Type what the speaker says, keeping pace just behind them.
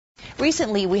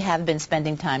Recently, we have been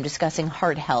spending time discussing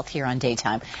heart health here on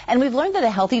Daytime, and we've learned that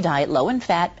a healthy diet, low in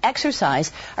fat,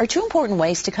 exercise are two important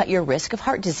ways to cut your risk of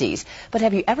heart disease. But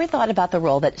have you ever thought about the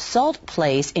role that salt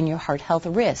plays in your heart health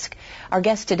risk? Our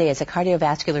guest today is a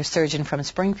cardiovascular surgeon from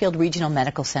Springfield Regional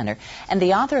Medical Center and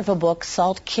the author of a book,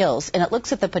 Salt Kills, and it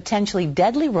looks at the potentially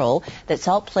deadly role that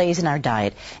salt plays in our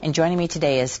diet. And joining me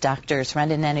today is Dr.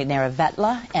 Reddy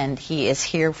neravetla, and he is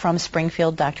here from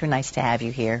Springfield. Doctor, nice to have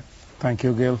you here. Thank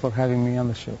you, Gail, for having me on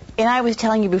the show. And I was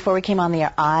telling you before we came on the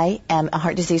air, I am a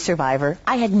heart disease survivor.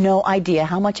 I had no idea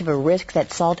how much of a risk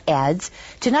that salt adds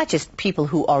to not just people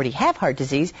who already have heart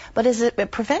disease, but as a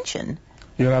prevention.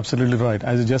 You're absolutely right.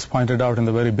 As you just pointed out in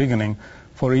the very beginning,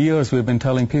 for years we've been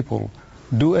telling people,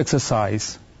 do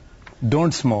exercise,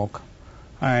 don't smoke,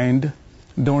 and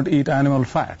don't eat animal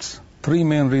fats. Three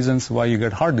main reasons why you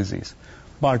get heart disease.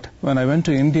 But when I went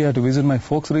to India to visit my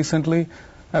folks recently,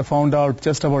 I found out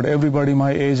just about everybody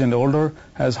my age and older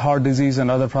has heart disease and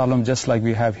other problems just like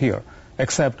we have here,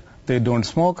 except they don't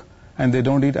smoke and they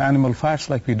don't eat animal fats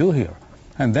like we do here.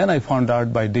 And then I found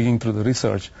out by digging through the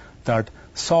research that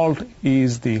salt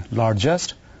is the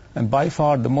largest and by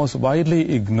far the most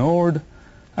widely ignored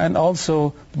and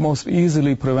also the most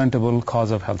easily preventable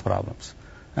cause of health problems.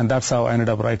 And that's how I ended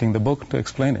up writing the book to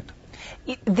explain it.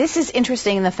 This is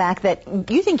interesting in the fact that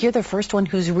you think you're the first one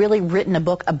who's really written a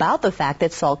book about the fact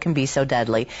that salt can be so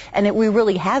deadly, and that we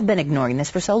really have been ignoring this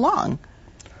for so long.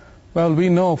 Well, we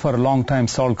know for a long time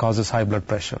salt causes high blood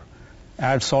pressure.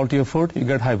 Add salt to your food, you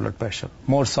get high blood pressure.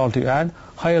 More salt you add,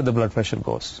 higher the blood pressure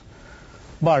goes.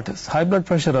 But high blood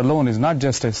pressure alone is not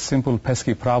just a simple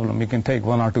pesky problem. You can take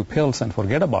 1 or 2 pills and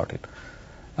forget about it.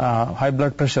 High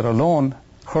blood pressure alone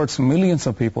hurts millions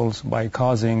of people by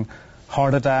causing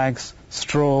heart attacks,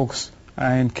 strokes,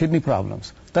 and kidney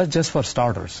problems. That's just for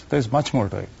starters. There's much more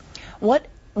to it. What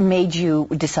made you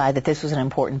decide that this was an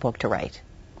important book to write?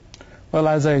 Well,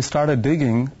 as I started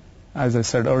digging, as I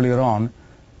said earlier on,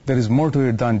 there is more to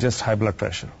it than just high blood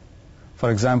pressure. For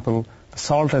example,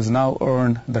 salt has now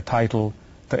earned the title,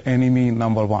 the enemy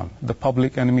number one, the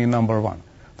public enemy number one.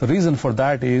 The reason for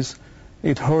that is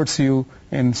it hurts you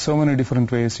in so many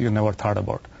different ways you never thought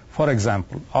about. For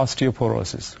example,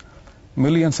 osteoporosis.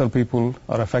 Millions of people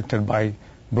are affected by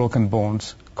broken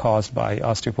bones caused by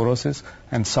osteoporosis,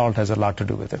 and salt has a lot to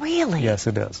do with it. Really? Yes,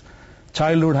 it does.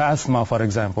 Childhood asthma, for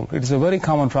example. It is a very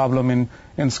common problem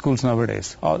in schools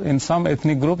nowadays. In some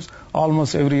ethnic groups,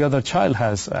 almost every other child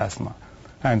has asthma,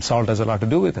 and salt has a lot to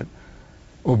do with it.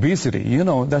 Obesity,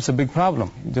 that's a big problem.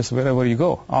 Just wherever you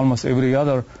go, almost every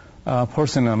other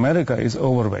person in America is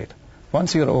overweight.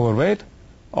 Once you're overweight,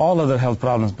 all other health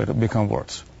problems become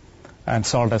worse. And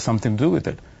salt has something to do with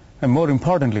it. And more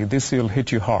importantly, this will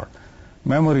hit you hard.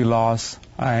 Memory loss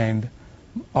and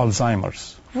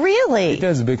Alzheimer's. Really? It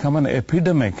has become an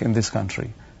epidemic in this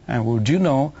country. And would you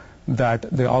know that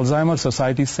the Alzheimer's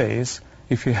Society says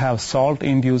if you have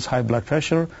salt-induced high blood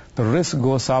pressure, the risk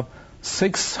goes up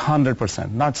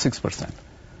 600%, not 6%.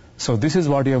 So this is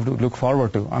what you have to look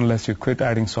forward to unless you quit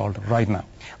adding salt right now.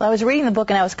 Well, I was reading the book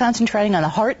and I was concentrating on the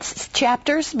heart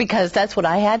chapters because that's what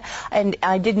I had. And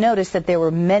I did notice that there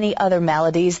were many other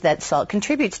maladies that salt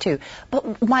contributes to.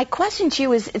 But my question to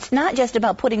you is, it's not just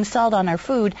about putting salt on our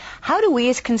food. How do we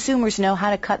as consumers know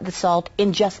how to cut the salt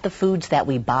in just the foods that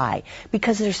we buy?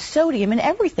 Because there's sodium in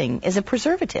everything as a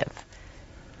preservative.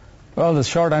 Well, the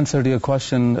short answer to your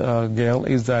question, Gail,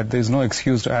 is that there's no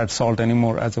excuse to add salt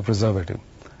anymore as a preservative.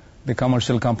 The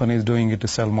commercial company is doing it to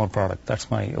sell more product. That's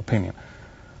my opinion.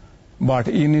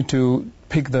 But you need to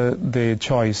pick the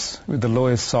choice with the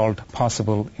lowest salt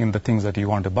possible in the things that you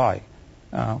want to buy.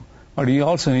 But you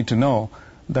also need to know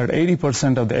that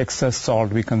 80% of the excess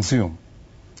salt we consume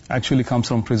actually comes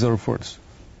from preserved foods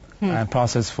and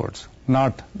processed foods,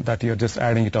 not that you're just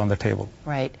adding it on the table.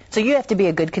 Right. So you have to be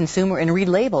a good consumer and read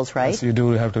labels, right? Yes, you do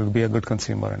have to be a good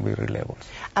consumer and read labels.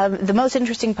 The most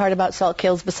interesting part about Salt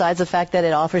Kills, besides the fact that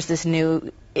it offers this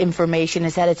new information,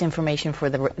 is that it's information for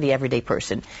the everyday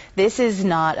person. This is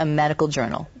not a medical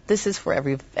journal. This is for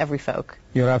every folk.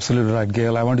 You're absolutely right,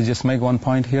 Gail. I want to just make one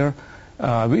point here.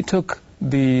 We took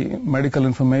the medical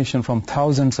information from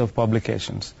thousands of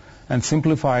publications and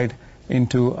simplified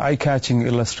into eye-catching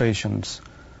illustrations,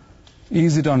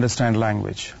 easy to understand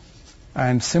language,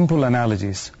 and simple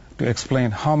analogies to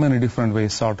explain how many different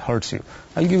ways salt hurts you.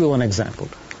 I'll give you one example.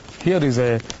 Here is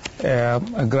a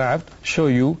graph show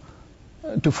you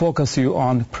to focus you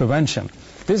on prevention.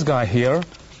 This guy here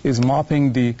is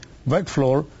mopping the wet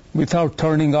floor without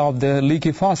turning off the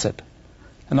leaky faucet.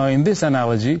 Now in this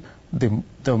analogy,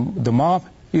 the mop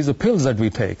is the pills that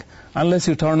we take. Unless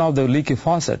you turn off the leaky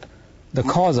faucet, the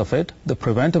cause of it, the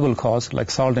preventable cause, like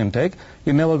salt intake,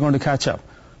 you're never going to catch up.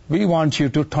 We want you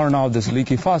to turn off this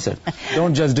leaky faucet.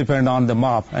 Don't just depend on the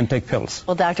mop and take pills.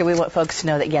 Well, Doctor, we want folks to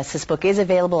know that, yes, this book is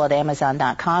available at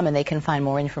Amazon.com, and they can find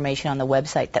more information on the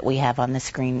website that we have on the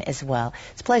screen as well.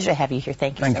 It's a pleasure to have you here.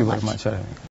 Thank you so much. Thank you very much.